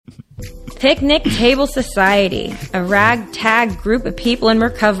Picnic Table Society, a ragtag group of people in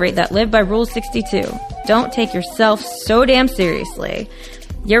recovery that live by Rule 62. Don't take yourself so damn seriously.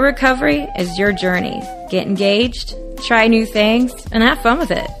 Your recovery is your journey. Get engaged, try new things, and have fun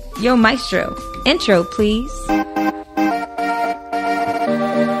with it. Yo, Maestro, intro, please.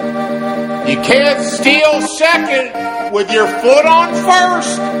 You can't steal second with your foot on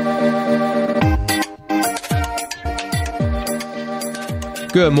first.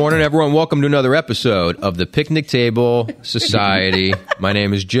 Good morning, everyone. Welcome to another episode of the Picnic Table Society. My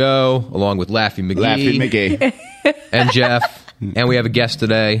name is Joe, along with Laffy McGee. And Jeff. And we have a guest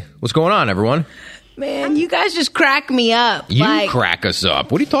today. What's going on, everyone? Man, you guys just crack me up. You crack us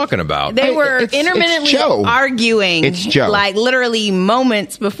up. What are you talking about? They were intermittently arguing. It's Joe. Like literally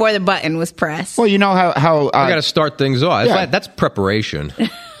moments before the button was pressed. Well, you know how I got to start things off. Yeah. That's preparation.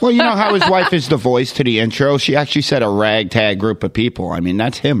 Well, you know how his wife is the voice to the intro? She actually said a ragtag group of people. I mean,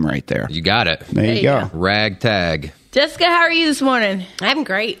 that's him right there. You got it. There you go. Ragtag. Jessica, how are you this morning? I'm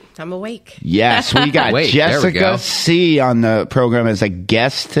great. I'm awake. Yes, we got Wait, there we go. Jessica C. on the program as a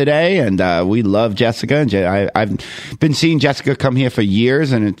guest today, and we love Jessica. And I've been seeing Jessica come here for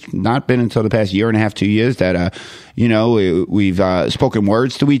years, and it's not been until the past year and a half, 2 years that we've spoken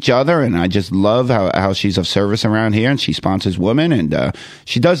words to each other, and I just love how she's of service around here, and she sponsors women, and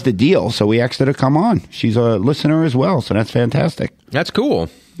she does the deal. So we asked her to come on. She's a listener as well, so that's fantastic. That's cool.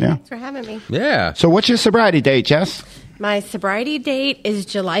 Yeah. Thanks for having me. Yeah. So what's your sobriety date, Jess? My sobriety date is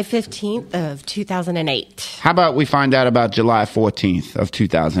July 15th of 2008. How about we find out about July 14th of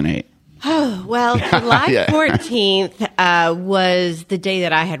 2008? Oh, well, July Yeah. 14th was the day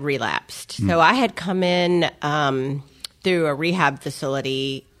that I had relapsed. So I had come in through a rehab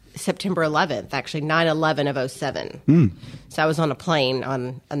facility September 11th, actually 9/11 of 07. So I was on a plane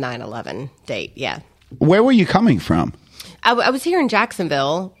on a 9/11 date, yeah. Where were you coming from? I was here in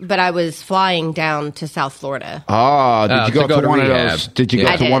Jacksonville, but I was flying down to South Florida. Oh, did you go to one rehab. of those? Did you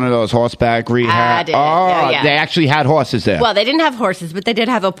Yeah. go to one of those horseback rehab? I did. Oh, Yeah. they actually had horses there. Well, they didn't have horses, but they did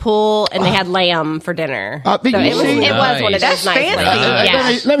have a pool, and they had lamb for dinner. But So you it was see- one of those That's nice fancy.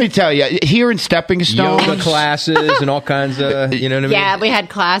 ones. Yeah. let me tell you, here in Stepping Stones, Yoga classes and all kinds of, you know what I mean? Yeah, we had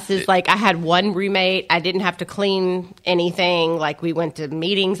classes. Like, I had one roommate. I didn't have to clean anything. Like, we went to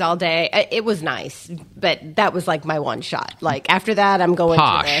meetings all day. It was nice, but that was like my one shot. Like, after that, I'm going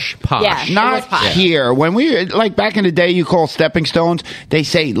Posh, to the... posh. Yeah, it not was posh. here. When we like back in the day, you call Stepping Stones. They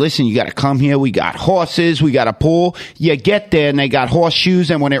say, "Listen, you got to come here. We got horses. We got a pool." You get there, and they got horseshoes,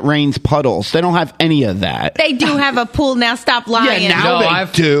 and when it rains, puddles. They don't have any of that. They do have a pool now. Stop lying. Yeah, now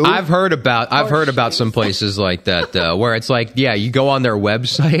they do. I've heard about some places like that where it's like, yeah, you go on their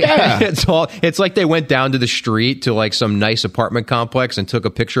website. Yeah. It's like they went down to the street to like some nice apartment complex and took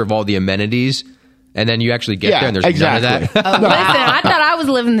a picture of all the amenities. And then you actually get there and there's exactly. none of that. Listen, I thought I was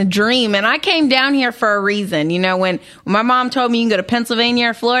living the dream, and I came down here for a reason. You know, when my mom told me you can go to Pennsylvania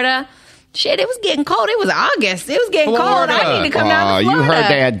or Florida, shit, it was getting cold. It was August. It was getting Florida. cold. I need to come down to Florida. You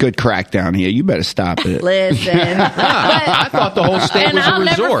heard they had good crack down here. You better stop it. Listen. I thought the whole state And was a I'll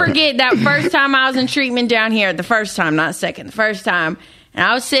resort. never forget that first time I was in treatment down here. The first time, not second. The first time. And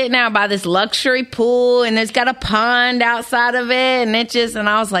I was sitting out by this luxury pool, and there's got a pond outside of it, and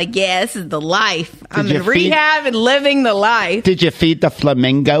I was like, yeah, this is the life. I'm you in rehab and living the life. Did you feed the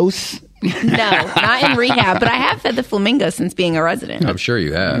flamingos? No, not in rehab, but I have fed the flamingo since being a resident. I'm sure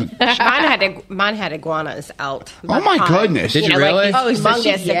you have. Mine had iguanas out. Oh, my goodness. Did you really? Like these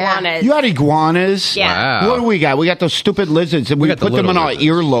humongous iguanas. You had iguanas? Yeah. Wow. What do we got? We got those stupid lizards, and we got the put them in little our lizards.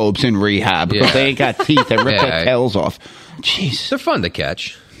 earlobes in rehab because Yeah. they ain't got teeth and rip Yeah. their tails off. Jeez. They're fun to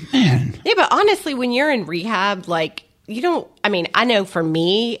catch. Yeah, but honestly, when you're in rehab, like, you don't, I mean, I know for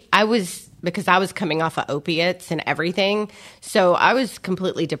me, because I was coming off of opiates and everything, so I was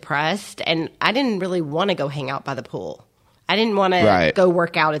completely depressed, and I didn't really want to go hang out by the pool. I didn't want to go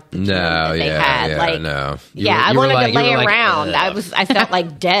work out at the gym that they had. No. I wanted to lay around. I felt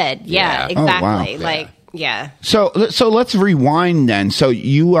like dead. Yeah, Yeah. exactly. Oh, wow. Like, yeah. So let's rewind then. So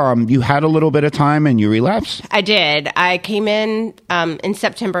you had a little bit of time and you relapsed? I did. I came in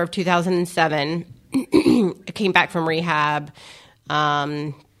September of 2007. I came back from rehab.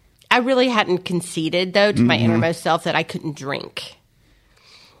 I really hadn't conceded, though, to my innermost self that I couldn't drink.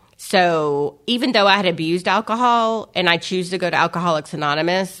 So even though I had abused alcohol and I choose to go to Alcoholics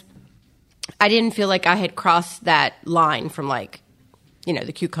Anonymous, I didn't feel like I had crossed that line from, like, you know,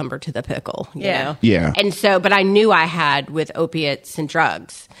 the cucumber to the pickle, you know? Yeah. And so, but I knew I had with opiates and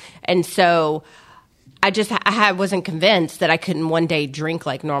drugs. And so I wasn't convinced that I couldn't one day drink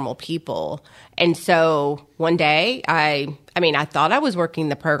like normal people. And so one day I thought I was working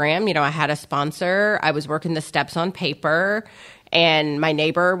the program. You know, I had a sponsor. I was working the steps on paper. And my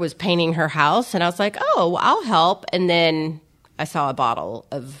neighbor was painting her house, and I was like, oh, I'll help. And then I saw a bottle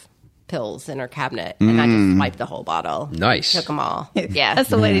of pills in her cabinet, and I just wiped the whole bottle. Nice. Took them all. Yeah. That's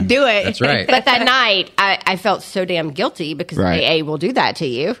the way to do it. That's right. But that night, I felt so damn guilty because AA will do that to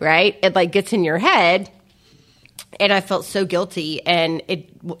you, right? It like gets in your head, and I felt so guilty, and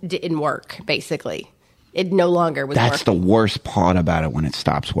it didn't work, basically. It no longer was That's working. the worst part about it when it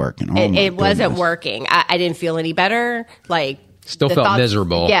stops working. Oh, It wasn't working. I didn't feel any better. Like Still the felt thoughts-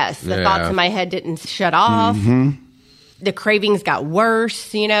 miserable. Yes, the thoughts in my head didn't shut off. The cravings got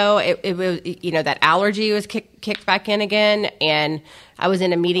worse. You know, it was, you know, that allergy was kicked back in again. And I was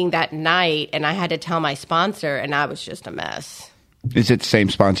in a meeting that night, and I had to tell my sponsor, and I was just a mess. Is it the same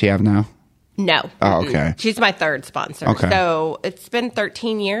sponsor you have now? No. Oh, okay. She's my third sponsor. Okay. So it's been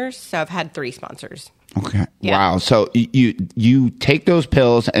 13 years, so I've had 3 sponsors. Okay. Yeah. Wow. So you take those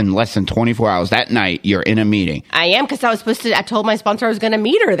pills in less than 24 hours. That night, you're in a meeting. I am, because I told my sponsor I was going to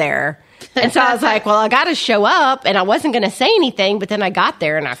meet her there. And so I was like, well, I got to show up, and I wasn't going to say anything, but then I got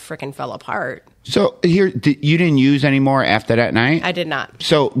there and I freaking fell apart. So you didn't use anymore after that night? I did not.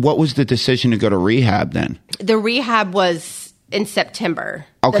 So what was the decision to go to rehab then? The rehab was in September.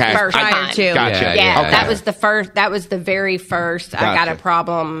 Okay. The first Prior time. to. Gotcha. Yeah, Okay. that was the first. That was the very first. I got Gotcha. a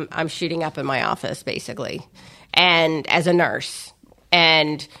problem. I'm shooting up in my office, basically, and as a nurse,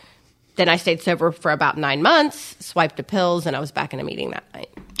 and then I stayed sober for about 9 months, swiped the pills, and I was back in a meeting that night.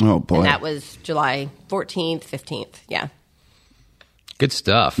 Oh, boy. And that was July 14th, 15th. Yeah, Good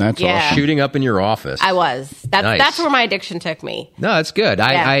stuff. That's Yeah. awesome. Shooting up in your office. I was. Nice. That's where my addiction took me. No, that's good.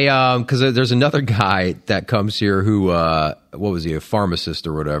 Yeah. Because there's another guy that comes here who, what was he, a pharmacist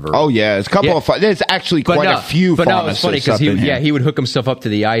or whatever? Oh, yeah. There's a couple Yeah. of there's actually quite a few But no, it's pharmacists funny because up in here. he would hook himself up to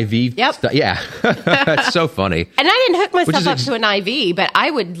the IV. Yep. stuff. Yeah. That's so funny. And I didn't hook Which is myself up to an IV, but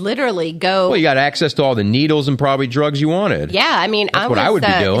I would literally go. Well, you got access to all the needles and probably drugs you wanted. Yeah, I mean, That's I what was I would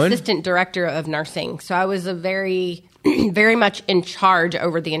be the doing. assistant director of nursing, so I was a very, very much in charge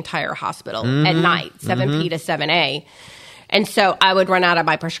over the entire hospital at night, 7P to 7A. And so I would run out of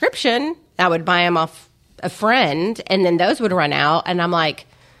my prescription. I would buy them off a friend, and then those would run out. And I'm like,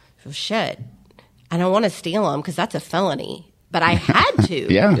 oh, shit, I don't want to steal them because that's a felony. But I had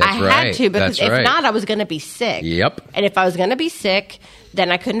to. Yeah. I That's had right. to because That's if right. not, I was going to be sick. Yep. And if I was going to be sick,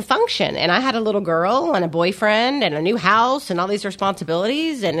 then I couldn't function. And I had a little girl and a boyfriend and a new house and all these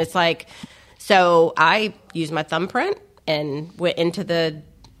responsibilities. And it's like, so I used my thumbprint and went into the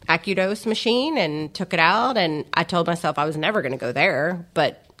AccuDose machine and took it out. And I told myself I was never going to go there,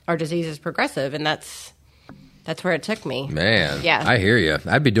 but our disease is progressive, and that's where it took me. Man. Yeah. I hear you.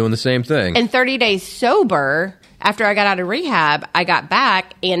 I'd be doing the same thing. And 30 days sober, after I got out of rehab, I got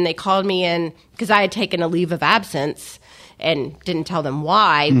back and they called me in because I had taken a leave of absence and didn't tell them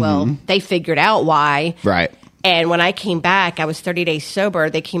why. Well, they figured out why. Right. And when I came back, I was 30 days sober.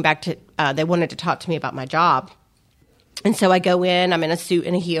 They came back to, they wanted to talk to me about my job. And so I go in, I'm in a suit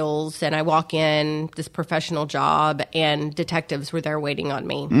and heels, and I walk in, this professional job, and detectives were there waiting on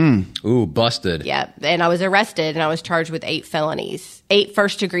me. Ooh, busted. Yeah. And I was arrested, and I was charged with 8 felonies, 8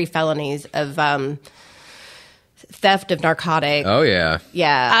 first-degree felonies of theft of narcotics. Oh, yeah.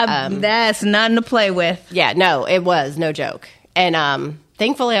 Yeah. That's nothing to play with. Yeah, no, it was no joke. And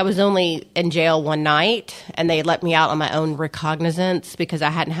thankfully, I was only in jail one night, and they let me out on my own recognizance because I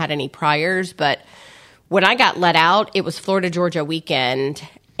hadn't had any priors. But when I got let out, it was Florida Georgia weekend,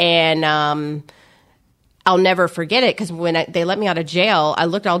 and I'll never forget it because when they let me out of jail, I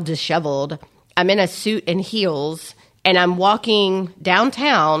looked all disheveled. I'm in a suit and heels, and I'm walking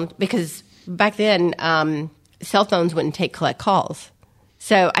downtown because back then cell phones wouldn't collect calls.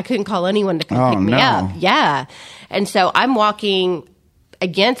 So I couldn't call anyone to come pick me up. Yeah. And so I'm walking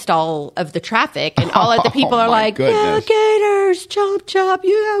against all of the traffic, and all of the people are my like, goodness. yeah, gators, chop, chop,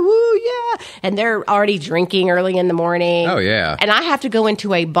 yeah, woo, yeah. And they're already drinking early in the morning. Oh, yeah. And I have to go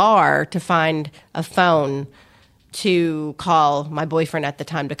into a bar to find a phone to call my boyfriend at the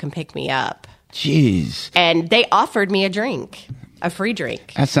time to come pick me up. Jeez. And they offered me a drink, a free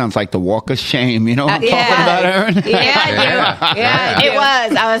drink. That sounds like the walk of shame. You know what I'm Yeah. talking about, Aaron? Yeah, I do. Yeah. It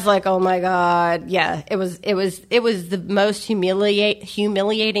was. I was like, oh my God. Yeah, it was the most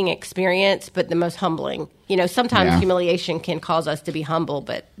humiliating experience, but the most humbling. You know, sometimes Yeah. humiliation can cause us to be humble,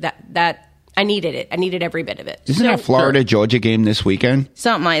 but that I needed it. I needed every bit of it. Isn't that Florida Georgia game this weekend?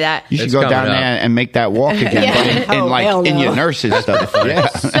 Something like that. You should It's go coming down up. there and make that walk again, Yeah. but Oh, in hell no. your nurses stuff. Yeah.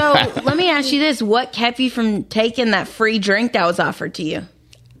 So let me ask you this. What kept you from taking that free drink that was offered to you?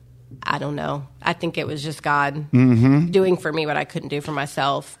 I don't know. I think it was just God doing for me what I couldn't do for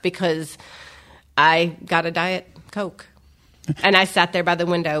myself because I got a Diet Coke. And I sat there by the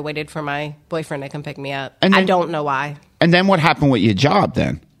window, waited for my boyfriend to come pick me up. And I then- don't know why. And then what happened with your job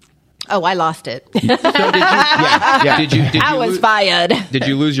then? Oh, I lost it. So did you? Did you I was fired. Did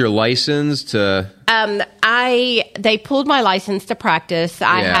you lose your license to? They pulled my license to practice.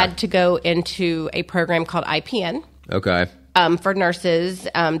 I Yeah. had to go into a program called IPN. Okay. For nurses.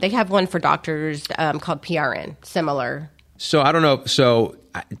 They have one for doctors called PRN, similar. So I don't know. So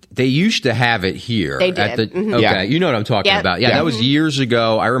they used to have it here. They did. Okay, Yeah. you know what I'm talking Yep. about. Yeah, that was years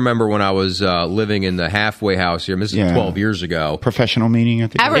ago. I remember when I was living in the halfway house here. This is 12 years ago. Professional meeting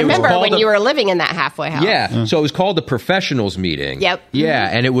at the I remember called when the- you were living in that halfway house. Yeah, so it was called the professionals meeting. Yep. Yeah,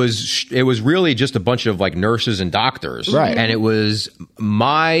 and it was really just a bunch of like nurses and doctors. Right. And it was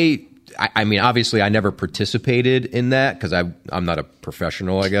I mean, obviously, I never participated in that because I'm not a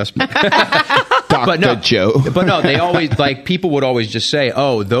professional, I guess. Dr. Joe. But no, they always people would always just say,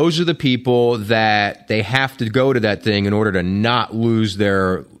 "Oh, those are the people that they have to go to that thing in order to not lose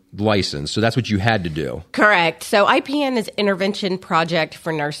their license." So that's what you had to do. Correct. So IPN is Intervention Project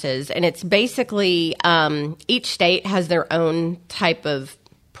for Nurses, and it's basically each state has their own type of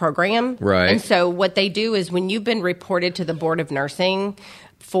program. Right. And so what they do is when you've been reported to the Board of Nursing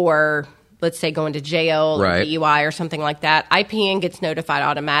for, let's say, going to jail Right. or DUI or something like that, IPN gets notified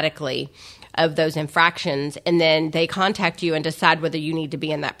automatically of those infractions, and then they contact you and decide whether you need to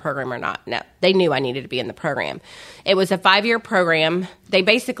be in that program or not. No, they knew I needed to be in the program. It was a 5-year program. They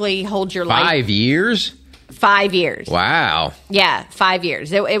basically hold your life 5 years? 5 years. Wow. Yeah, 5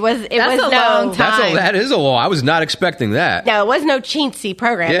 years. It was That's was a no long time. That is a law. I was not expecting that. No, it was no chintzy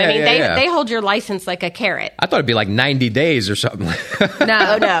program. Yeah, I mean, yeah. they hold your license like a carrot. I thought it'd be like 90 days or something.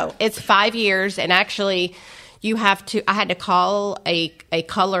 Oh no, it's 5 years, and actually, you have to. I had to call a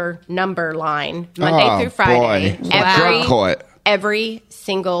color number line Monday Oh, through Friday, boy. Drug court. every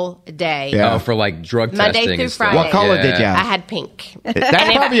single day. Yeah. Oh, for like drug Monday testing through and stuff. Friday. What color did you have? I had pink.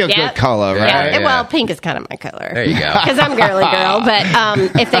 That's probably a good color, right? Yeah. Well, pink is kind of my color. There you go. Because I'm girly girl.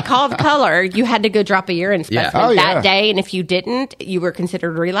 But if they called color, you had to go drop a urine specimen Oh, yeah. that day. And if you didn't, you were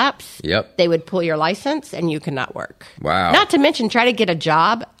considered relapse. Yep. They would pull your license and you could not work. Wow. Not to mention try to get a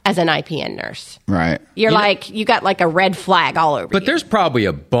job as an IPN nurse. Right. You're you got like a red flag all over But you. there's probably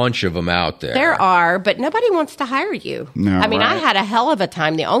a bunch of them out there. There are, but nobody wants to hire you. No, I mean, I right. had a hell of a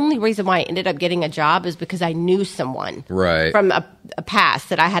time. The only reason why I ended up getting a job is because I knew someone Right. from a past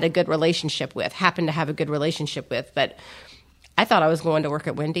that I had a good relationship with, happened to have a good relationship with. But I thought I was going to work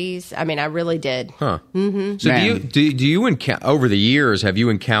at Wendy's. I mean, I really did. Huh. Mm-hmm. So Man. do you encounter over the years? Have you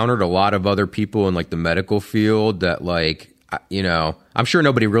encountered a lot of other people in like the medical field that like I'm sure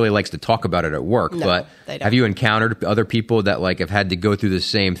nobody really likes to talk about it at work, No, but they don't. have you encountered other people that like have had to go through the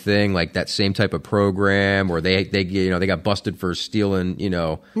same thing, like that same type of program, or they got busted for stealing,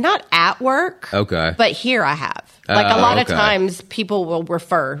 Not at work. Okay. But here I have. Like a lot of okay. times people will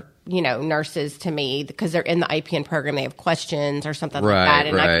refer, nurses to me because they're in the IPN program. They have questions or something Right, like that.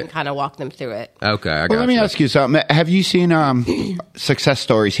 And I right. can kind of walk them through it. Okay, I got Well, let me ask you something. Have you seen success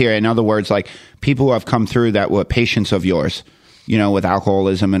stories here? In other words, like people who have come through that were patients of yours, with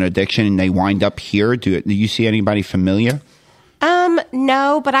alcoholism and addiction, and they wind up here. Do you see anybody familiar?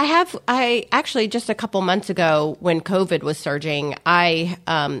 No, but I actually just a couple months ago when COVID was surging, I'm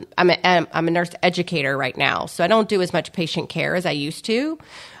a nurse educator right now. So I don't do as much patient care as I used to.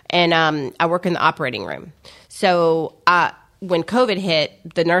 And I work in the operating room. So when COVID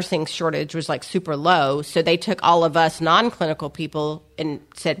hit, the nursing shortage was like super low. So they took all of us non-clinical people and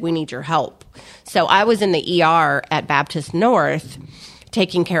said, we need your help. So I was in the ER at Baptist North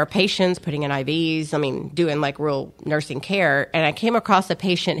taking care of patients, putting in IVs, doing like real nursing care. And I came across a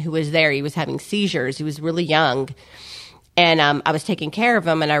patient who was there. He was having seizures. He was really young. And I was taking care of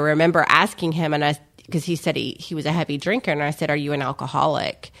him. And I remember asking him, because he said he was a heavy drinker. And I said, are you an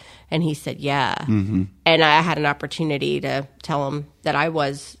alcoholic? And he said, yeah. Mm-hmm. And I had an opportunity to tell him that I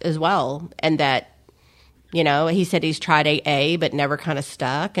was as well. And that, he said he's tried AA, but never kind of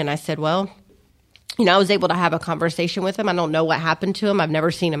stuck. And I said, well, I was able to have a conversation with him. I don't know what happened to him. I've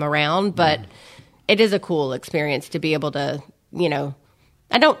never seen him around, but it is a cool experience to be able to,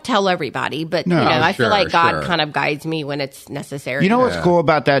 I don't tell everybody, but, I feel like God kind of guides me when it's necessary. You know what's cool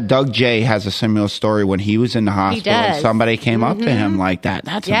about that? Doug J has a similar story when he was in the hospital. And does. somebody came up to him like that.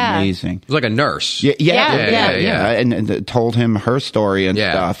 That's amazing. It was like a nurse. Yeah. And told him her story and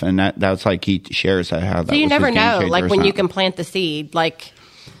stuff. And that's like he shares how that So you was never his game know, changer like or when you something. can plant the seed, like...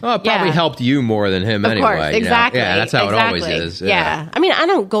 Well, it probably helped you more than him Of anyway. course, exactly. Yeah, that's how it always is. Yeah. I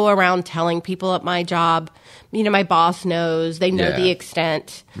don't go around telling people at my job. My boss knows. They know the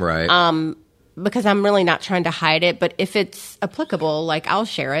extent. Right. Because I'm really not trying to hide it. But if it's applicable, like I'll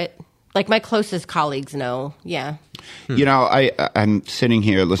share it. Like my closest colleagues know. Yeah. I'm sitting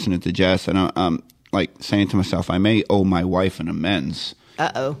here listening to Jess, and like saying to myself, I may owe my wife an amends.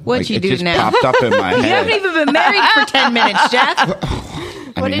 Uh-oh. What'd you It do just now? popped up in my head. You haven't even been married for 10 minutes,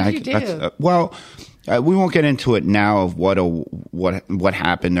 Jeff. What did you do? We won't get into it now of what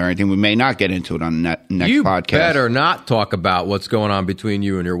happened or anything. We may not get into it on the next You podcast. better not talk about what's going on between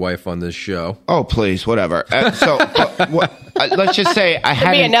you and your wife on this show. Oh, please, whatever. Let's just say I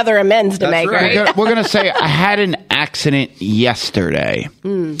had Be another amends to make, right? We're gonna say I had an accident yesterday.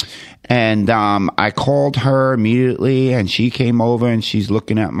 And I called her immediately, and she came over, and she's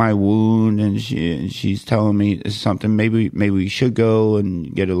looking at my wound, and she's telling me something. Maybe we should go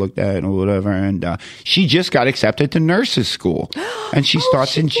and get it looked at or whatever. And she just got accepted to nurses school, and she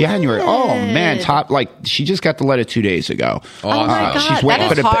starts in January. Oh man, she just got the letter 2 days ago. Oh my God, she's waiting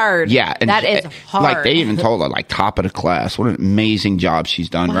that is hard. Yeah, and that is hard. Like they even told her, like top of the class. What an amazing job she's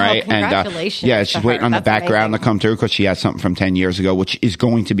done, Wow, right? congratulations And yeah, she's to waiting her. on the That's background amazing. to come through because she had something from 10 years ago, which is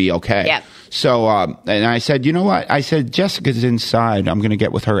going to be okay. Yep. So, and I said, you know what? I said, Jessica's inside. I'm going to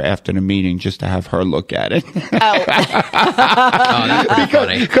get with her after the meeting just to have her look at it. Oh, that's pretty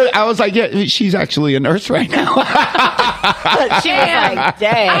funny. Because I was like, yeah, she's actually a nurse right now. She was like,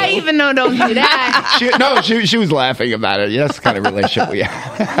 dang. I even know don't do that. she was laughing about it. That's the kind of relationship we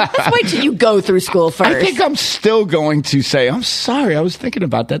have. Let's wait till you go through school first. I think I'm still going to say, I'm sorry. I was thinking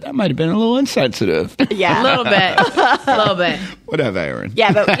about that. That might have been a little insensitive. Yeah. A little bit. Whatever, Aaron.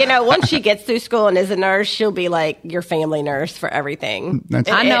 Yeah, but once she gets through school and is a nurse, she'll be like your family nurse for everything.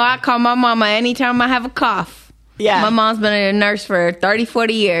 I know. I call my mama anytime I have a cough. Yeah. My mom's been a nurse for 30,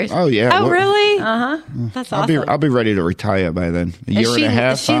 40 years. Oh, yeah. Oh, Well, really? Uh-huh. That's I'll awesome. be ready to retire by then. A year and a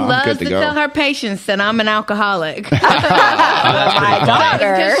half. She I'm loves good to to go. tell her patients that I'm an alcoholic. my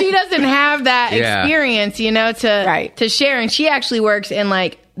daughter. Because she doesn't have that Yeah. experience, to share. And she actually works in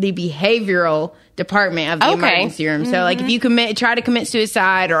like the behavioral department of the emergency room. So like if you try to commit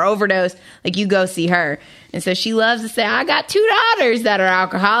suicide or overdose, like you go see her. And so she loves to say, I got 2 daughters that are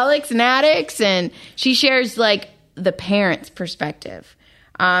alcoholics and addicts. And she shares like the parents' perspective.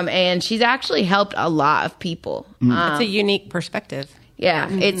 And she's actually helped a lot of people. It's a unique perspective. Yeah.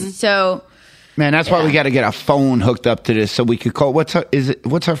 It's so... Man, that's why we got to get a phone hooked up to this so we could call. What's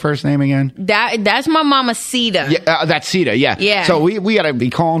her first name again? That's my mama, Sita. Yeah, that's Sita. Yeah. Yeah. So we got to be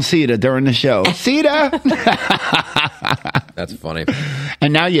calling Sita during the show. Sita. That's funny.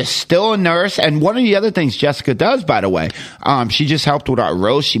 And now you're still a nurse. And one of the other things Jessica does, by the way, she just helped with our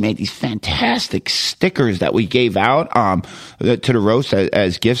roast. She made these fantastic stickers that we gave out to the roast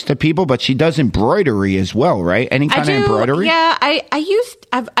as gifts to people. But she does embroidery as well, right? Any kind of embroidery? Yeah,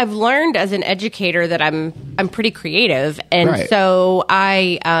 I've learned as an educator that I'm pretty creative, and Right. so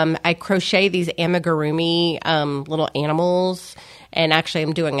I crochet these amigurumi little animals, and actually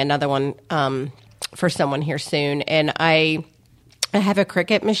I'm doing another one for someone here soon, and I have a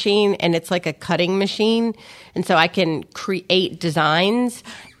Cricut machine, and it's like a cutting machine, and so I can create designs,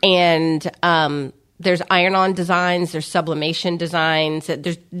 and there's iron-on designs, there's sublimation designs,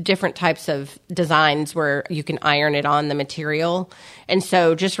 there's different types of designs where you can iron it on the material. And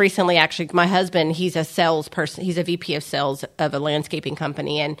so just recently, actually, my husband, he's a salesperson. He's a VP of sales of a landscaping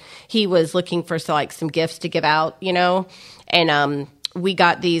company, and he was looking for some gifts to give out, and we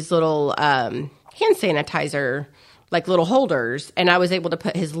got these little hand sanitizer like little holders, and I was able to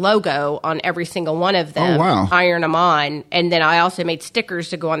put his logo on every single one of them, Oh, wow. iron them on, and then I also made stickers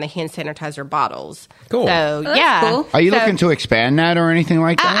to go on the hand sanitizer bottles. Cool. So, that's yeah. cool. Are you So, looking to expand that or anything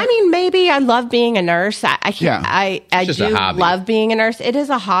like that? I mean, maybe I love being a nurse. I just a do hobby. love being a nurse. It is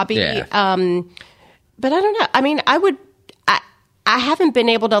a hobby. Yeah. But I don't know. I mean, I haven't been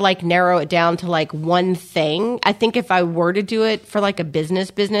able to narrow it down to one thing. I think if I were to do it for a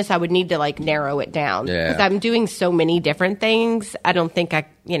business, I would need to narrow it down. Yeah. Because I'm doing so many different things. I don't think so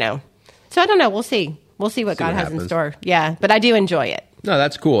I don't know. We'll see. We'll see what God has in happens. store. Yeah. But I do enjoy it. No,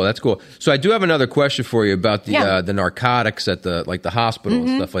 that's cool. That's cool. So I do have another question for you about the narcotics at the hospital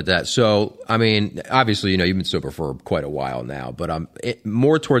and stuff like that. So, I mean, obviously, you've been sober for quite a while now, but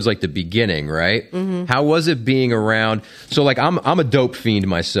more towards the beginning, right? Mm-hmm. How was it being around? So, I'm a dope fiend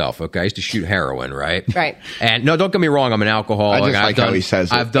myself. Okay, I used to shoot heroin, right? Right. And no, don't get me wrong. I'm an alcoholic. I just like how he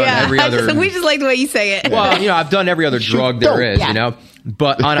says it. I've done every other. We just like the way you say it. Well, I've done every other drug there is, Yeah.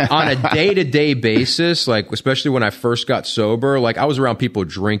 But on a day-to-day basis, especially when I first got sober, I was around people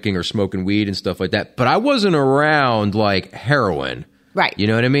drinking or smoking weed and stuff like that, but I wasn't around heroin. Right. You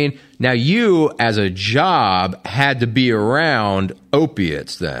know what I mean? Now you, as a job, had to be around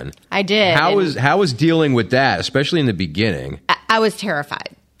opiates then. I did. How was dealing with that, especially in the beginning? I was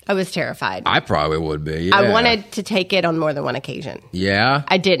terrified. I was terrified. I probably would be. Yeah. I wanted to take it on more than one occasion. Yeah?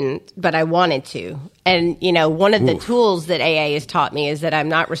 I didn't, but I wanted to. And, one of the tools that AA has taught me is that I'm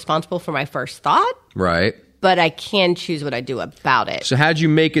not responsible for my first thought. Right. But I can choose what I do about it. So how'd you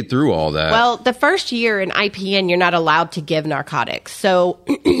make it through all that? Well, the first year in IPN, you're not allowed to give narcotics. So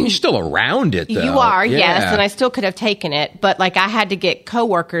you're still around it, though. You are, yes. And I still could have taken it. But, I had to get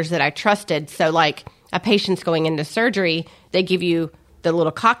coworkers that I trusted. So, a patient's going into surgery, they give you the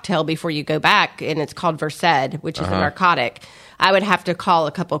little cocktail before you go back, and it's called Versed, which is a narcotic. I would have to call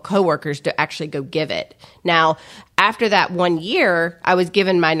a couple of coworkers to actually go give it. Now, after that 1 year, I was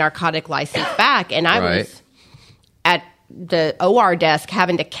given my narcotic license back, and I was at the OR desk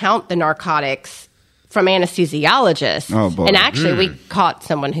having to count the narcotics from anesthesiologists. Oh, boy. And actually, we caught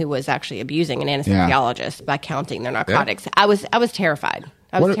someone who was actually abusing an anesthesiologist by counting their narcotics. Yeah. I was terrified.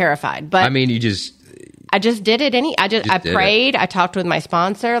 I was terrified. But I mean, I just did it. I prayed. I talked with my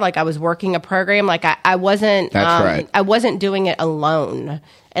sponsor. I was working a program. I wasn't. That's right. I wasn't doing it alone.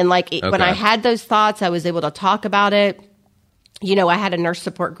 And when I had those thoughts, I was able to talk about it. I had a nurse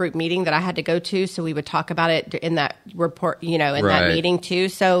support group meeting that I had to go to, so we would talk about it in that report. That meeting too.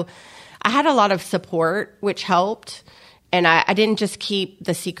 So I had a lot of support, which helped. And I didn't just keep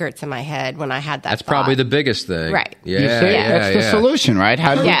the secrets in my head when I had that. That's probably the biggest thing. Right. Yeah. That's the solution, right?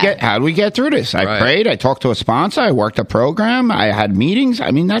 How do we get through this? I prayed. I talked to a sponsor. I worked a program. I had meetings.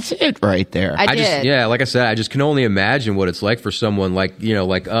 I mean, that's it right there. I did. Like I said, I just can only imagine what it's like for someone like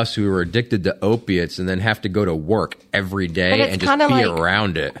us who are addicted to opiates and then have to go to work every day and just be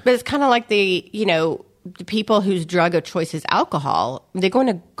around it. But it's kind of like the people whose drug of choice is alcohol, they go in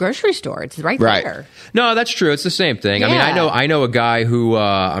a grocery store. It's right there. No, that's true. It's the same thing. Yeah. I mean, I know a guy who,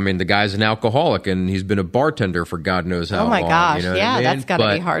 the guy's an alcoholic and he's been a bartender for God knows how long. Oh my gosh. You know what I mean? That's got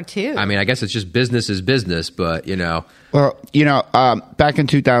to be hard too. I mean, I guess it's just business is business, but Well, back in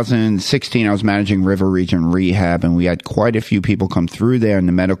 2016, I was managing River Region Rehab, and we had quite a few people come through there in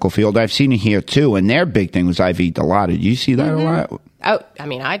the medical field. I've seen it here too, and their big thing was IV Dilaudid. Did you see that a lot? Oh, I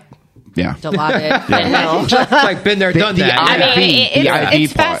mean, Dilaudid. been there, done that.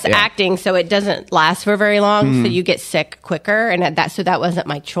 It's fast acting, so it doesn't last for very long. So you get sick quicker, and that wasn't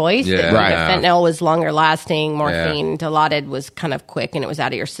my choice. Yeah. Fentanyl was longer lasting. Morphine, Dilaudid was kind of quick, and it was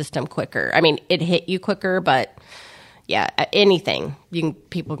out of your system quicker. I mean, it hit you quicker, but anything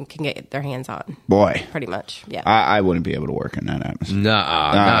people can get their hands on. Boy, pretty much. Yeah, I wouldn't be able to work in that atmosphere.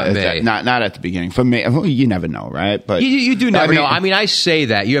 Not me. Not at the beginning. For me, you never know, right? But you do never know. I mean, I say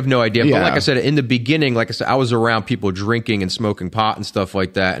that you have no idea. Yeah. But like I said, in the beginning, I was around people drinking and smoking pot and stuff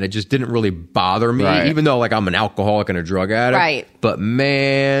like that, and it just didn't really bother me, even though I'm an alcoholic and a drug addict. Right. But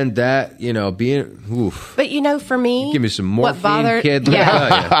man, that being. Oof. But for me, give me some morphine, kid.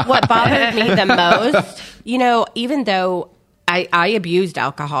 What bothered me the most, even though I abused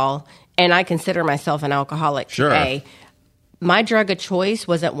alcohol, and I consider myself an alcoholic today. My drug of choice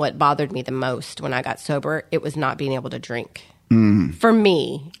wasn't what bothered me the most when I got sober. It was not being able to drink. For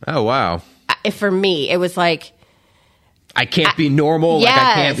me. Oh, wow. For me, it was like... I can't be normal. Yes,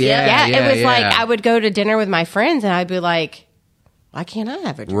 I can't be... It was like I would go to dinner with my friends, and I'd be like, why can't I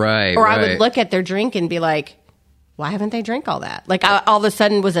have a drink? Right, Or I would look at their drink and be like... why haven't they drank all that? I all of a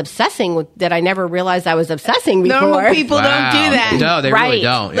sudden was obsessing with that. I never realized I was obsessing before. Normal people don't do that. No, they really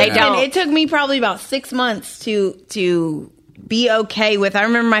don't. They don't. And it took me probably about 6 months to be okay with. I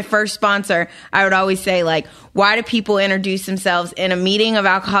remember my first sponsor, I would always say, why do people introduce themselves in a meeting of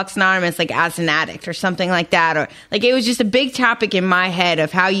Alcoholics Anonymous as an addict or something like that? Or it was just a big topic in my head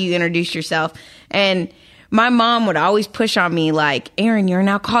of how you introduce yourself. And my mom would always push on me Erin, you're an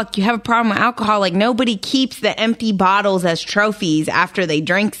alcoholic. You have a problem with alcohol. Nobody keeps the empty bottles as trophies after they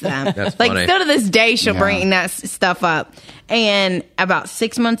drink them. That's funny. Still to this day, she'll bring that stuff up. And about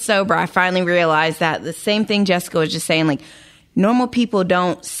 6 months sober, I finally realized that the same thing Jessica was just saying, normal people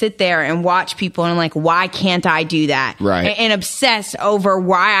don't sit there and watch people and why can't I do that? Right. And obsess over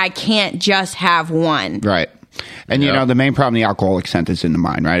why I can't just have one. Right. And the main problem the alcoholic center is in the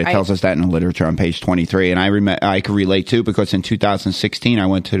mind, right? It tells us that in the literature on page 23. And I could relate too, because in 2016 I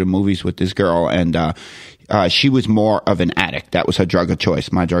went to the movies with this girl, and she was more of an addict. That was her drug of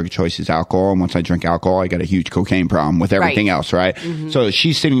choice. My drug of choice is alcohol, and once I drink alcohol, I got a huge cocaine problem with everything else, right? Mm-hmm. So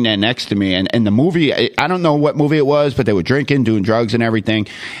she's sitting there next to me, and the movie, I don't know what movie it was, but they were drinking, doing drugs and everything,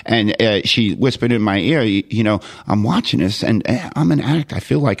 and she whispered in my ear, I'm watching this, and I'm an addict. I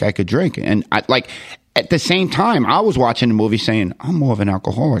feel like I could drink. And at the same time, I was watching the movie saying, I'm more of an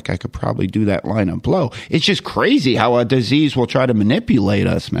alcoholic. I could probably do that line of blow. It's just crazy how a disease will try to manipulate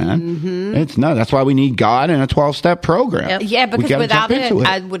us, man. It's nuts. That's why we need God and a 12-step program. Yeah, because without it,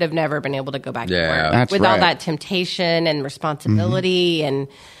 I would have never been able to go back to work. That's with right. all that temptation and responsibility and...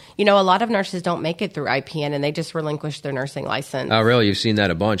 You know, a lot of nurses don't make it through IPN, and they just relinquish their nursing license. Oh, really? You've seen that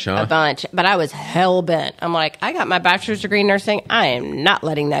a bunch, huh? A bunch. But I was hell-bent. I'm like, I got my bachelor's degree in nursing. I am not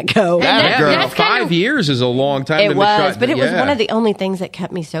letting that go. That girl. That's 5 years is a long time. It was, but it was one of the only things that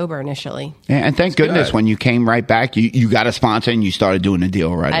kept me sober initially. Yeah, and thank goodness when you came right back, you got a sponsor and you started doing the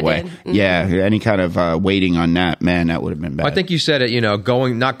deal right away. Did. Yeah, any kind of waiting on that, man, that would have been bad. I think you said it,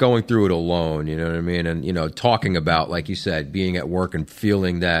 not going through it alone, you know what I mean? And, talking about, like you said, being at work and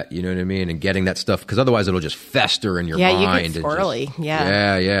feeling that, you know what I mean? And getting that stuff, because otherwise it'll just fester in your mind. Yeah, you get squirrely.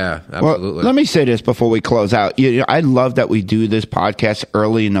 Yeah, absolutely. Well, let me say this before we close out. I love that we do this podcast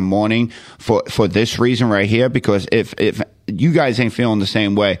early in the morning for this reason right here, because if you guys ain't feeling the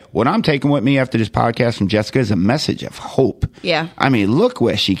same way, what I'm taking with me after this podcast from Jessica is a message of hope. Yeah. I mean, look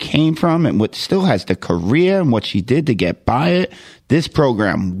where she came from and what still has the career and what she did to get by it. This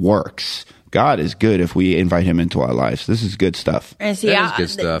program works. God is good if we invite him into our lives. This is good stuff. And see, That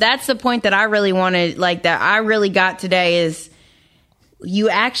is good stuff. That's the point that I really wanted, like that I really got today is you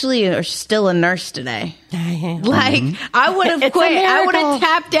actually are still a nurse today. Like I would have quit. I would have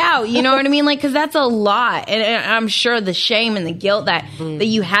tapped out. You know what I mean? Like, cause that's a lot. And I'm sure the shame and the guilt that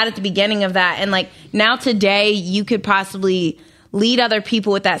you had at the beginning of that. And like now today you could possibly lead other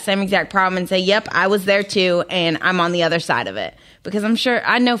people with that same exact problem and say, yep, I was there too. And I'm on the other side of it. Because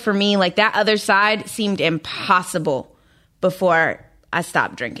I know for me, like that other side seemed impossible before I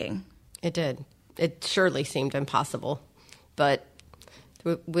stopped drinking. It did. It surely seemed impossible. But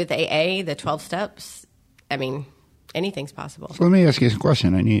with AA, the 12 steps, I mean, anything's possible. So let me ask you a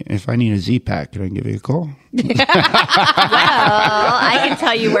question. If I need a Z-Pack, can I give you a call? Well, I can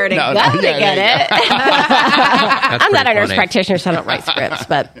tell you where to go to get it. I'm not a nurse practitioner, so I don't write scripts,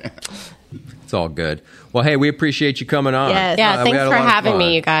 but... It's all good. Well, hey, we appreciate you coming on. Yes. Yeah, thanks for having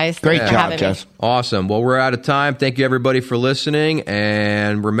me, you guys. Great job, Jess. Awesome. Well, we're out of time. Thank you, everybody, for listening.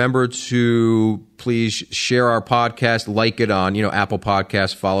 And remember to please share our podcast, like it on, Apple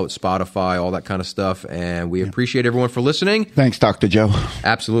Podcasts, follow it, Spotify, all that kind of stuff. And we appreciate everyone for listening. Thanks, Dr. Joe.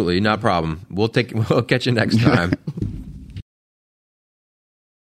 Absolutely. Not a problem. We'll catch you next time.